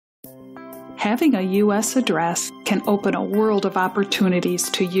Having a U.S. address can open a world of opportunities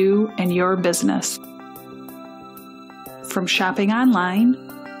to you and your business. From shopping online,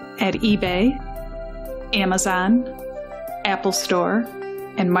 at eBay, Amazon, Apple Store,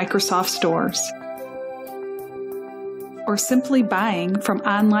 and Microsoft stores, or simply buying from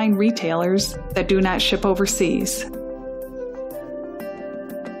online retailers that do not ship overseas.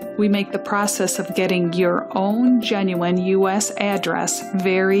 We make the process of getting your own genuine U.S. address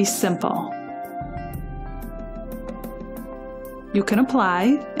very simple. You can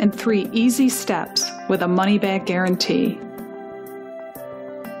apply in 3 easy steps with a money-back guarantee.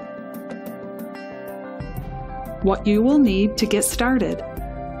 What you will need to get started.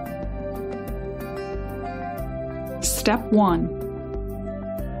 Step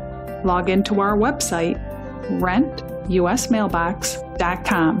 1. Log into our website,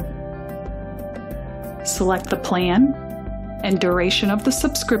 rentusmailbox.com. Select the plan and duration of the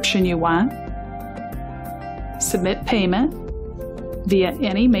subscription you want. Submit payment via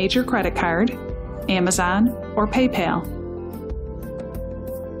any major credit card, Amazon, or PayPal.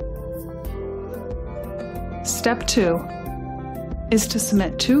 Step 2 is to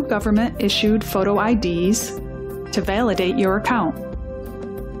submit 2 government-issued photo IDs to validate your account.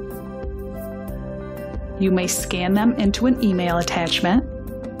 You may scan them into an email attachment.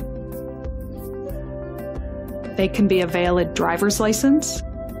 They can be a valid driver's license,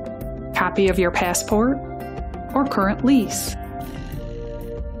 copy of your passport, or current lease.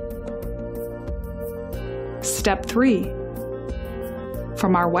 Step 3.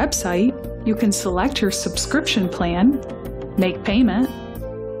 From our website, you can select your subscription plan, make payment,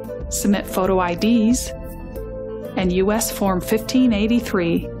 submit photo IDs, and U.S. Form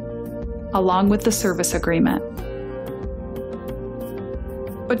 1583, along with the service agreement.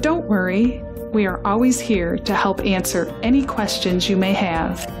 But don't worry, we are always here to help answer any questions you may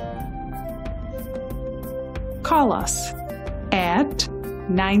have. Call us at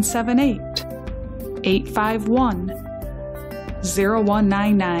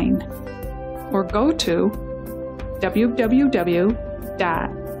 978-851-0199 or go to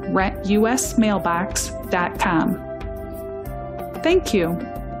www.rentusmailbox.com. Thank you.